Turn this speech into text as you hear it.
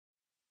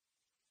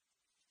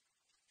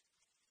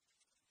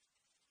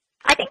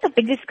I think the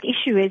biggest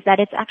issue is that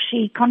it's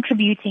actually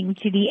contributing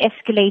to the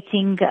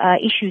escalating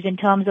issues in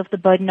terms of the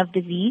burden of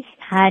disease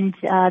and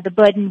the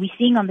burden we're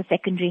seeing on the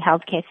secondary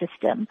healthcare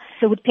system.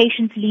 So with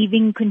patients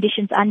leaving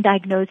conditions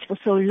undiagnosed for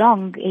so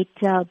long,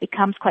 it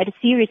becomes quite a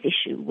serious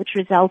issue, which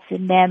results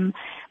in them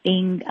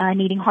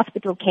needing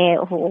hospital care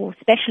or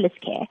specialist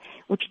care,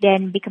 which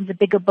then becomes a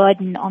bigger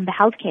burden on the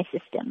healthcare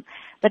system.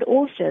 But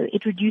also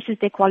it reduces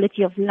their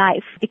quality of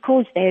life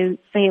because they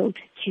failed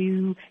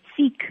to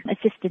seek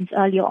assistance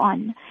earlier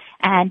on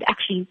and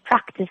actually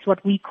practice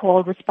what we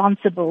call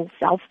responsible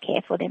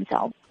self-care for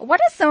themselves. What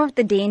are some of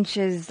the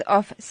dangers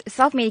of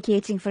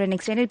self-medicating for an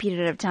extended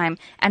period of time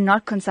and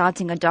not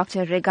consulting a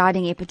doctor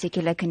regarding a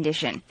particular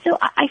condition? So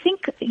I think,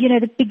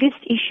 the biggest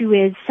issue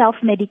is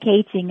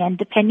self-medicating, and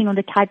depending on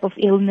the type of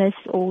illness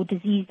or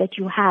disease that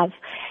you have,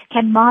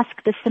 can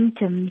mask the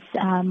symptoms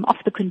of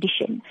the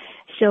condition.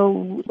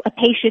 So a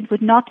patient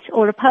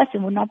or a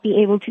person would not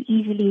be able to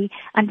easily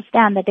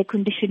understand that their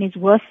condition is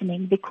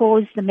worsening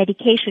because the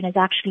medication is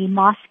actually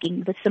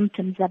masking the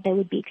symptoms that they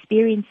would be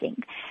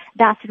experiencing,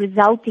 thus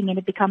resulting in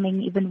it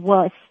becoming even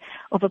worse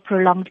over a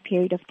prolonged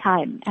period of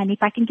time. And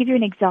if I can give you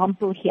an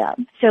example here.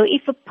 So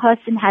if a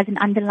person has an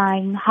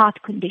underlying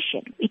heart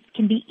condition, it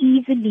can be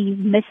easily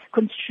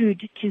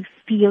misconstrued to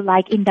feel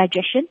like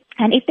indigestion.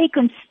 And if they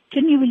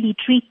continually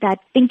treat that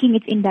thinking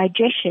it's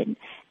indigestion,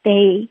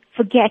 they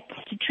forget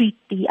to treat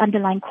the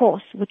underlying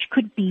cause, which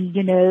could be,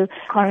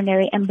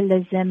 coronary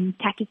embolism,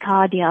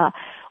 tachycardia,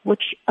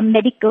 which a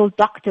medical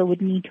doctor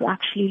would need to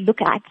actually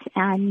look at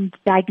and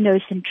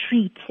diagnose and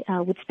treat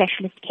with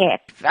specialist care.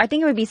 I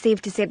think it would be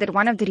safe to say that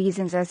one of the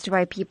reasons as to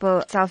why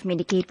people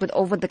self-medicate with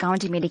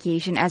over-the-counter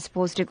medication as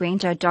opposed to going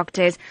to a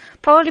doctor is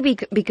probably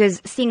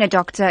because seeing a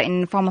doctor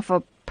in the form of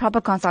a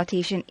proper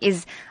consultation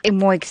is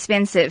more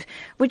expensive.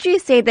 Would you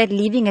say that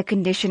leaving a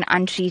condition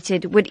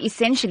untreated would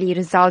essentially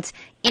result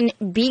in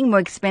being more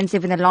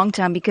expensive in the long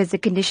term because the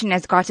condition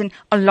has gotten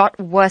a lot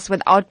worse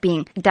without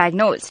being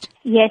diagnosed?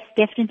 Yes,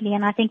 definitely.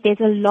 And I think there's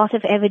a lot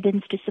of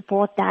evidence to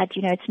support that.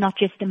 It's not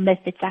just a myth,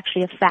 it's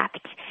actually a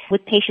fact.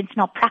 With patients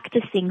not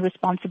practicing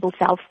responsible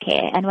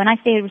self-care. And when I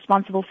say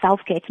responsible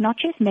self-care, it's not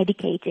just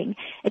medicating.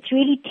 It's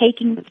really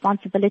taking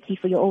responsibility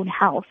for your own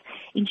health,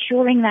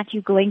 ensuring that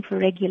you're going for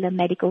regular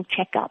medical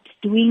checkups,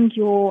 doing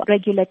your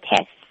regular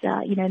tests,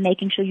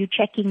 making sure you're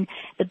checking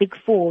the big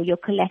four, your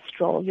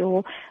cholesterol,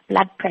 your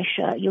blood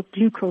pressure, your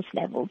glucose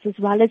levels, as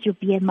well as your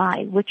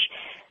BMI, which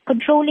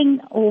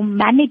controlling or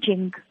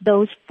managing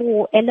those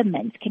four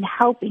elements can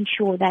help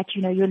ensure that,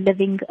 you're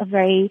living a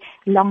very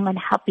long and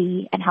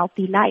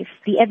healthy life.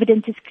 The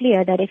evidence is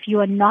clear that if you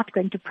are not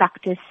going to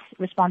practice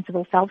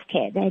responsible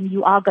self-care, then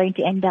you are going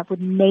to end up with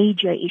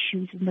major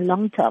issues in the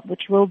long term,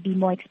 which will be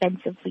more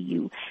expensive for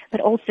you, but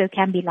also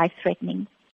can be life-threatening.